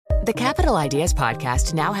The Capital Ideas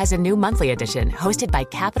Podcast now has a new monthly edition hosted by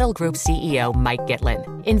Capital Group CEO Mike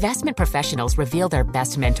Gitlin. Investment professionals reveal their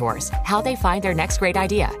best mentors, how they find their next great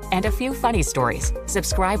idea, and a few funny stories.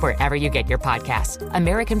 Subscribe wherever you get your podcasts.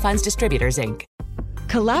 American Funds Distributors, Inc.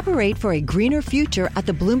 Collaborate for a greener future at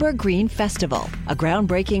the Bloomberg Green Festival, a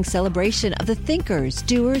groundbreaking celebration of the thinkers,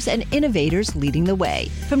 doers, and innovators leading the way.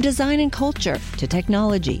 From design and culture to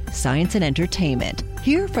technology, science, and entertainment.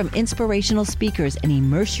 Hear from inspirational speakers and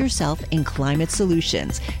immerse yourself in climate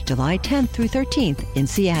solutions. July 10th through 13th in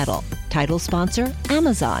Seattle. Title sponsor,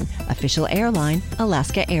 Amazon. Official airline,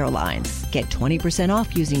 Alaska Airlines. Get 20%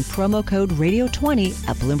 off using promo code radio20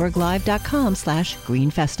 at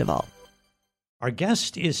bloomberglive.com/Green Festival. Our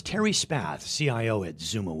guest is Terri Spath, CIO at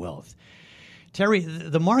Zuma Wealth. Terri,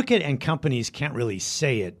 the market and companies can't really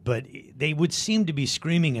say it, but they would seem to be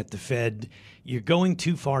screaming at the Fed, you're going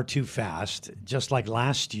too far too fast, just like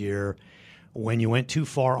last year when you went too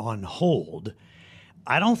far on hold.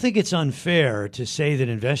 I don't think it's unfair to say that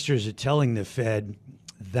investors are telling the Fed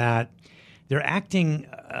that they're acting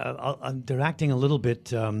a little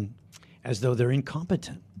bit as though they're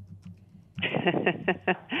incompetent.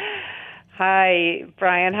 Hi,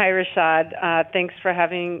 Brian. Hi, Rashad. Thanks for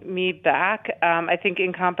having me back. I think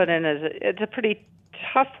incompetent it's a pretty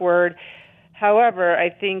tough word. However, I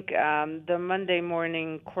think the Monday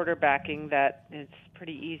morning quarterbacking that it's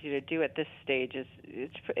pretty easy to do at this stage is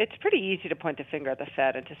it's pretty easy to point the finger at the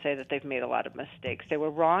Fed and to say that they've made a lot of mistakes. They were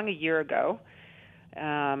wrong a year ago.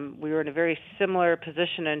 We were in a very similar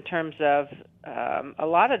position in terms of a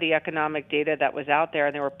lot of the economic data that was out there,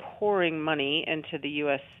 and they were pouring money into the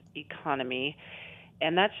U.S. economy,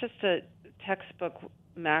 and that's just a textbook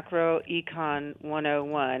macro econ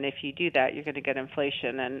 101. If you do that, you're going to get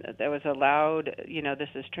inflation, and there was a loud, this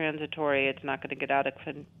is transitory, it's not going to get out of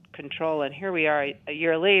control, and here we are a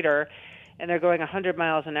year later, and they're going 100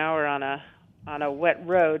 miles an hour on a wet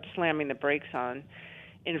road, slamming the brakes on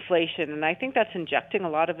inflation, and I think that's injecting a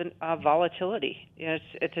lot of volatility.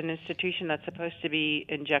 It's an institution that's supposed to be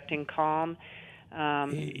injecting calm.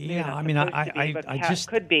 Could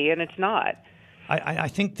be, and it's not. I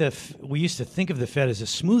think we used to think of the Fed as a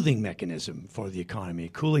smoothing mechanism for the economy,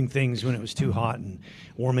 cooling things when it was too hot and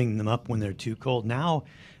warming them up when they're too cold. Now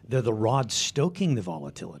they're the rod stoking the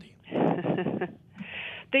volatility.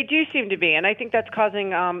 They do seem to be, and I think that's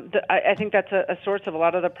causing. I think that's a source of a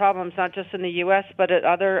lot of the problems, not just in the U.S. but at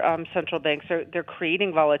other central banks. They're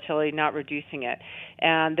creating volatility, not reducing it.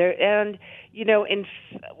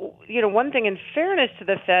 One thing in fairness to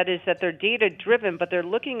the Fed is that they're data driven, but they're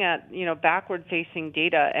looking at backward facing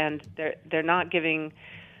data, and they're not giving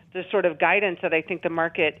the sort of guidance that I think the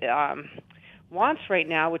market wants right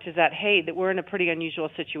now, which is that, hey, that we're in a pretty unusual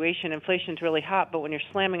situation. Inflation's really hot, but when you're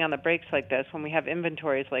slamming on the brakes like this, when we have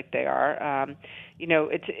inventories like they are,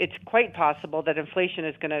 it's quite possible that inflation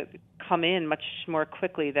is going to come in much more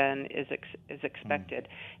quickly than is expected.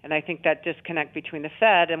 And I think that disconnect between the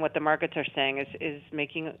Fed and what the markets are saying is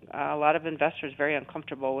making a lot of investors very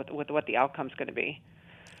uncomfortable with what the outcome's going to be.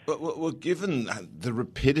 Well, given the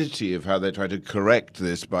rapidity of how they're trying to correct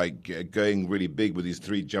this by going really big with these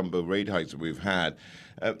 3 jumbo rate hikes that we've had,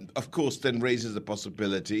 of course, then raises the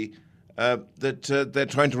possibility that they're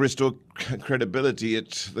trying to restore credibility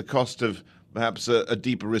at the cost of perhaps a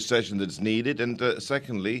deeper recession that's needed, and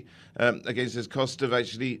secondly, against this cost of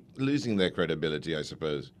actually losing their credibility, I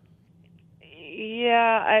suppose.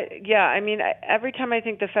 Every time I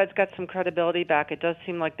think the Fed's got some credibility back, it does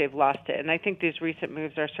seem like they've lost it. And I think these recent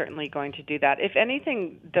moves are certainly going to do that. If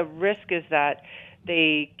anything, the risk is that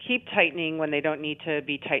they keep tightening when they don't need to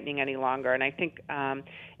be tightening any longer. And I think,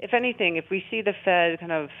 if anything, if we see the Fed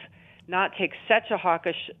kind of not take such a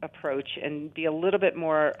hawkish approach and be a little bit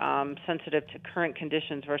more sensitive to current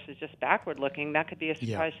conditions versus just backward looking, that could be a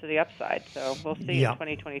surprise to the upside. So we'll see in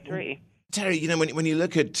 2023. Terri, when you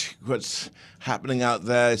look at what's happening out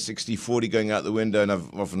there, 60-40 going out the window, and I've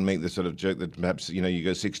often make this sort of joke that perhaps, you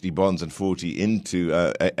go 60 bonds and 40 into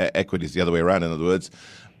equities, the other way around, in other words.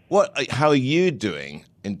 How are you doing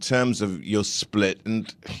in terms of your split?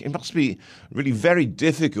 And it must be really very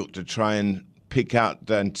difficult to try and pick out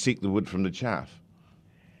and seek the wood from the chaff.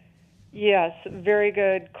 Yes, very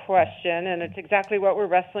good question, and it's exactly what we're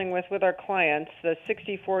wrestling with our clients. The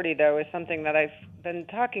 60-40, though, is something that I've been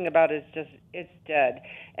talking about it's dead.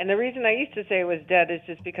 And the reason I used to say it was dead is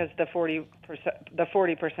just because the 40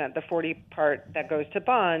 part that goes to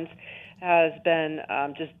bonds has been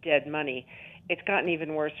just dead money. It's gotten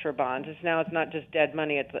even worse for bonds. It's not just dead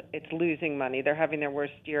money; it's losing money. They're having their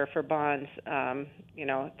worst year for bonds.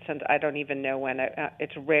 Since I don't even know when.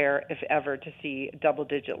 It's rare, if ever, to see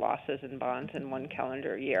double-digit losses in bonds in one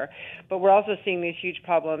calendar year. But we're also seeing these huge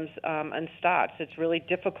problems in stocks. It's really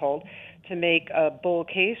difficult to make a bull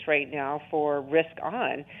case right now for risk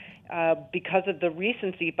on. Because of the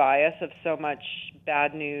recency bias of so much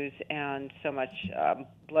bad news and so much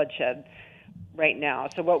bloodshed right now.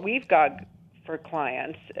 So what we've got for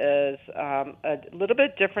clients is a little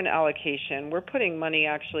bit different allocation. We're putting money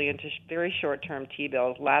actually into very short-term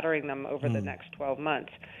T-bills, laddering them over the next 12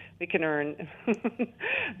 months. We can earn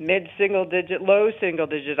mid-single digit, low single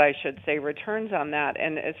digit, I should say, returns on that.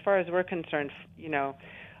 And as far as we're concerned,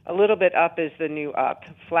 a little bit up is the new up.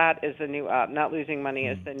 Flat is the new up. Not losing money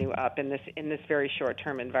is the new up in this very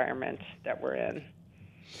short-term environment that we're in.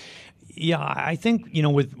 Yeah, I think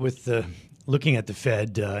with the looking at the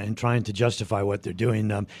Fed and trying to justify what they're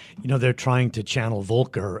doing, they're trying to channel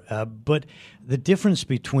Volcker. But the difference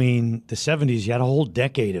between the 70s, you had a whole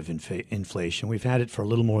decade of inflation. We've had it for a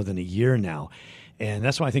little more than a year now. And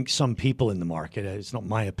that's why I think some people in the market, it's not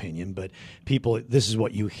my opinion, but this is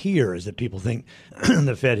what you hear, is that people think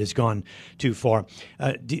the Fed has gone too far.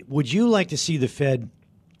 Would you like to see the Fed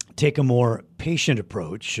take a more patient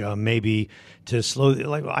approach, maybe to slow?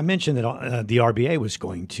 Like I mentioned that the RBA was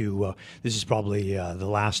going to, this is probably the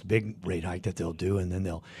last big rate hike that they'll do, and then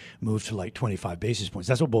they'll move to like 25 basis points.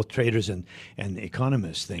 That's what both traders and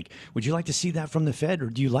economists think. Would you like to see that from the Fed,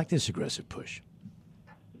 or do you like this aggressive push?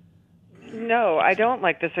 No, I don't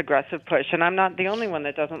like this aggressive push, and I'm not the only one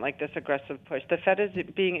that doesn't like this aggressive push. The Fed is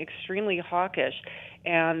being extremely hawkish,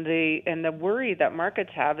 and the worry that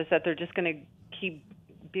markets have is that they're just going to keep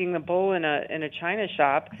being the bull in a china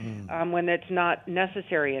shop when it's not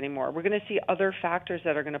necessary anymore. We're going to see other factors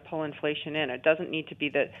that are going to pull inflation in. It doesn't need to be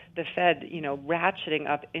the Fed, ratcheting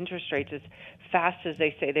up interest rates as fast as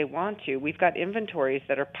they say they want to. We've got inventories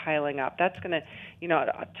that are piling up. That's going to,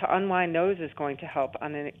 to unwind those is going to help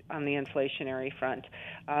on the inflationary front.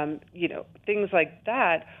 Things like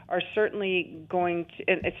that are certainly going to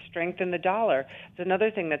and strengthen the dollar. It's another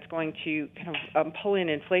thing that's going to kind of pull in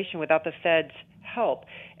inflation without the Fed's help.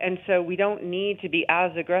 And so we don't need to be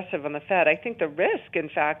as aggressive on the Fed. I think the risk, in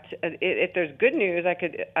fact, if there's good news I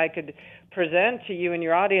could present to you and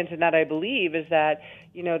your audience, and that I believe is that,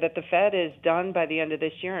 that the Fed is done by the end of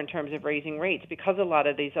this year in terms of raising rates, because a lot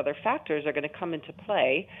of these other factors are going to come into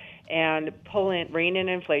play and rein in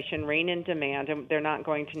inflation, rein in demand, and they're not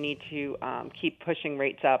going to need to keep pushing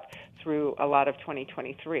rates up through a lot of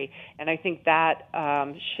 2023. And I think that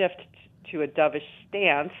shift to a dovish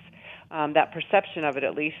stance, that perception of it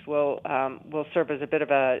at least, will serve as a bit of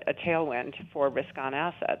a tailwind for risk-on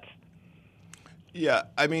assets. Yeah,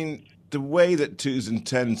 I mean, the way that 2s and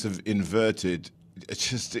 10s have inverted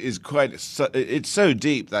just is it's so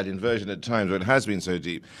deep, that inversion at times, or it has been so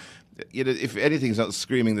deep. If anything's not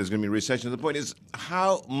screaming there's going to be a recession, the point is,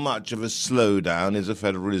 how much of a slowdown is the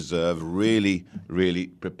Federal Reserve really, really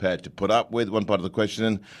prepared to put up with? One part of the question.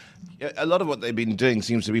 And a lot of what they've been doing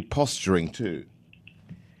seems to be posturing too.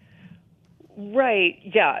 Right,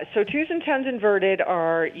 yeah. So 2s and 10s inverted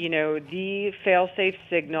are, the fail-safe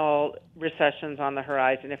signal recession's on the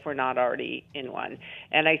horizon if we're not already in one.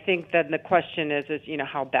 And I think that the question is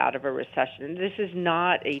how bad of a recession. And this is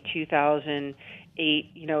not a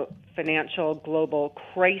 2008, financial global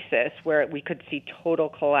crisis where we could see total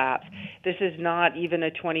collapse. This is not even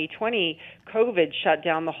a 2020 COVID shut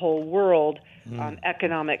down the whole world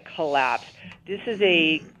economic collapse. This is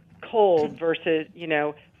a cold versus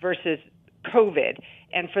COVID.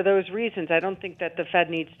 And for those reasons, I don't think that the Fed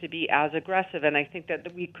needs to be as aggressive, and I think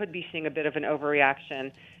that we could be seeing a bit of an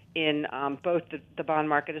overreaction in both the bond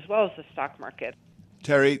market as well as the stock market.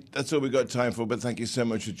 Terri, that's all we've got time for, but thank you so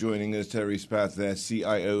much for joining us. Terri Spath, there,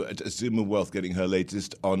 CIO at Zuma Wealth, getting her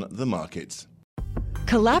latest on the markets.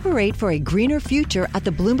 Collaborate for a greener future at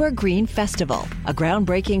the Bloomberg Green Festival, a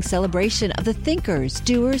groundbreaking celebration of the thinkers,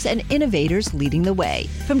 doers, and innovators leading the way.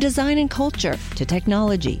 From design and culture to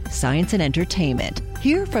technology, science, and entertainment.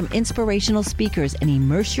 Hear from inspirational speakers and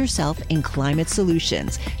immerse yourself in climate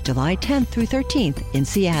solutions. July 10th through 13th in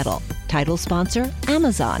Seattle. Title sponsor,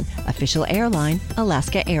 Amazon. Official airline,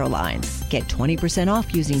 Alaska Airlines. Get 20%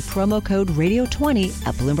 off using promo code radio20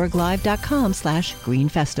 at BloombergLive.com/Green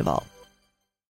Festival.